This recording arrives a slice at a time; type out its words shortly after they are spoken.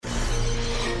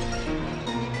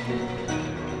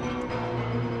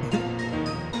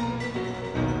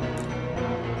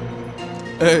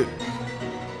Hey.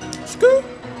 Scoop.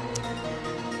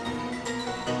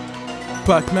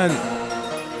 Pac-Man.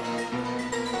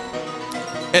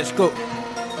 Edsco.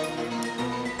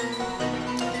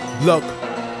 Bloc.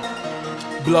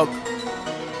 Bloc.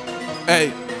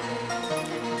 Hey.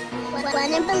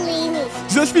 Wanabilini.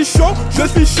 Je suis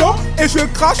chaud et je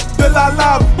crache de la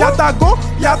lave. Y'a ta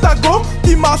go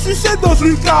qui m'a sucé dans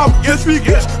une cave. Je suis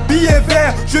riche, billet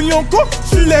vert, je nyonko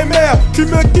sur les mers. Tu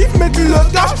me kiffes mais tu le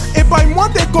caches, épargne-moi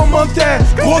tes commentaires.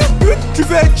 Grosse pute, tu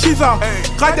veux être chisa.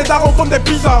 Craque des darons comme des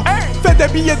pizzas. Fais des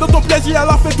billets dans ton plaisir,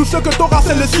 alors fais tout ce que t'auras,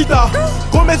 c'est le sida.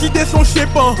 Gros, mes idées sont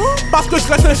chépan, parce que je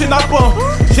reste un chénapan.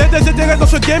 J'ai des intérêts dans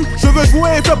ce game, je veux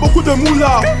jouer et faire beaucoup de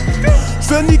moula.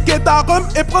 Je veux niquer ta rhum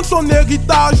et prendre son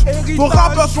héritage. Vos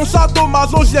rappeurs sont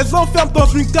sadomaso, je les enferme dans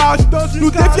une cage.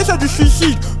 Nous défier c'est du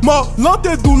suicide, mort lente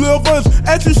et douloureuse.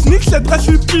 Être du sneak c'est très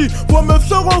subtil, vos meufs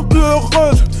seront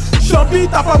pleureuses. Champi,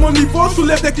 t'as pas mon niveau,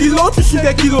 soulève des kilos, tu suis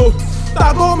des kilos.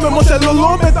 Ta go me mange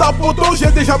lolo, mais ta poto,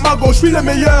 j'ai déjà ma go, je suis le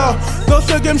meilleur. Dans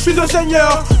ce game, je suis un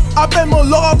seigneur. Appelle mon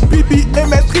Laurent Bibi et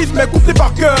maîtrise mes couplets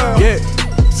par cœur. Yeah.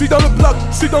 J'suis dans le bloc,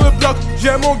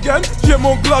 j'ai mon gun, j'ai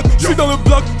mon Glock. J'suis dans le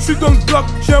bloc,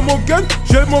 j'ai mon gun,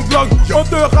 j'ai mon Glock. On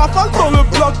te rafale dans le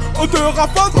bloc,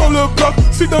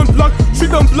 J'suis dans le bloc,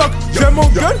 j'ai mon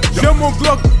gun, j'ai mon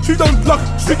Glock. J'suis dans le bloc,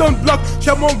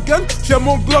 j'ai mon gun, j'ai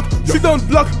mon Glock. J'suis dans le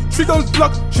bloc,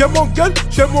 j'ai mon gun,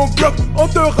 j'ai mon Glock. On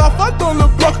te rafale dans le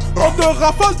bloc,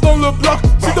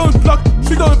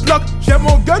 J'suis dans le bloc, j'ai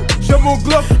mon gun, j'ai mon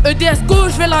Glock. Edsco,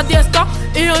 je vais la DSK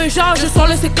et un genre, je sors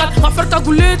le C4. Rafale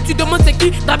cagoulé, tu demandes c'est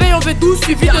qui. D'abeille on veut 12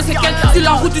 suivi de séquelles. Sur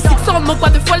la route du succès, on manque pas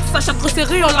de foile. Sa chatte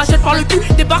resserrée, on la jette par le cul.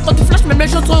 Débarque quand tu flash, même les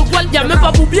gens se revoilent. Y'a même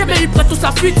pas Boubier, mais il prête tout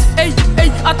sa fuite. Hey,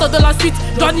 attends de la suite.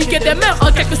 Je dois niquer des mères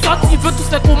en quelque sorte. Il veut tout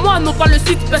faire pour moi, non pas le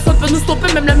site. Personne peut nous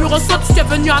stopper, même les murs sautent. Si tu es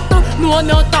venu à temps, nous on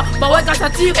est en temps. Bah ouais, gars, ça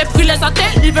tire et pris les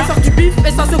athées. Ils veulent faire du bif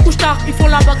et ça se couche tard. Ils font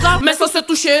la bagarre, mais sans se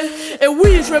toucher. Et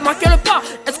oui, je vais marquer le pas.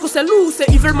 Est-ce que c'est lourd, c'est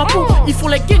ils veulent ma peau. Ils font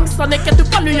les kings, ça n'inquiète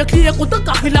pas. Le Yankee est content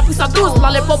car il a pris sa dose.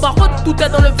 Là, les pauvres barottes, tout est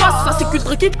dans le vase. Ça c'est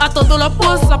culture kick, attendons la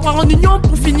pause. Ça part en union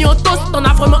pour finir en toast. T'en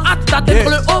as vraiment hâte d'atteindre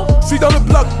le haut. J'suis dans le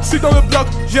bloc,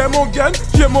 j'ai mon gun,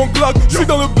 j'ai mon Glock. J'suis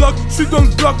dans le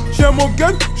bloc, j'ai mon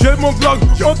gun, j'ai mon Glock.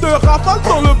 On te rafale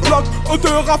dans le bloc,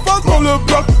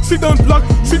 J'suis dans le bloc,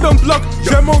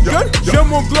 j'ai mon gun, j'ai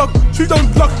mon Glock. J'suis dans le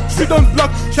bloc,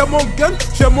 j'ai mon gun,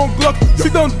 j'ai mon Glock.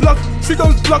 J'suis dans le bloc,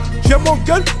 j'ai mon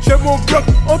gun, j'ai mon Glock.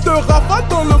 On te rafale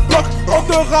dans le bloc,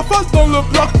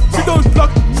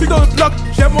 J'suis dans le bloc,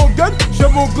 j'ai mon gun, j'ai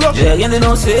mon Glock. J'ai rien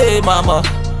dénoncé, maman.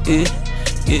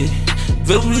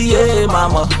 Veux oublier,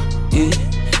 maman.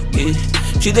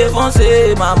 J'suis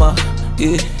défoncé, maman.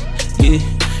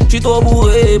 J'suis trop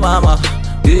bourré, maman.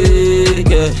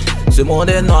 Ce monde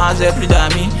est noir, j'ai plus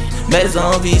d'amis. Mes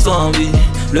envies sont envies.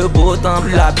 Le beau temps,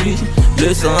 plus la pluie.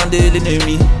 Le sang de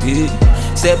l'ennemi.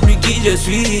 C'est plus qui je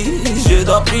suis. Je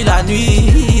dors plus la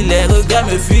nuit. Les regrets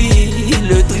me fuient.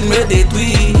 Le truc me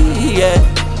détruit.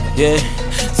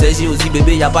 C'est JOZ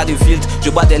bébé, y'a pas de filtre. Je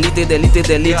bois des litres.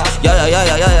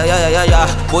 Ya.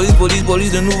 Police,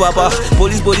 ne nous va pas.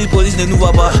 Police, ne nous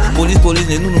va pas. Police,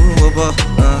 ne nous va pas.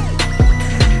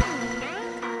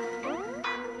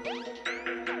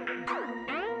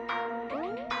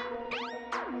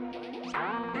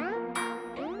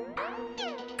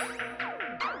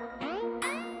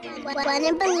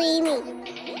 Wanabilini.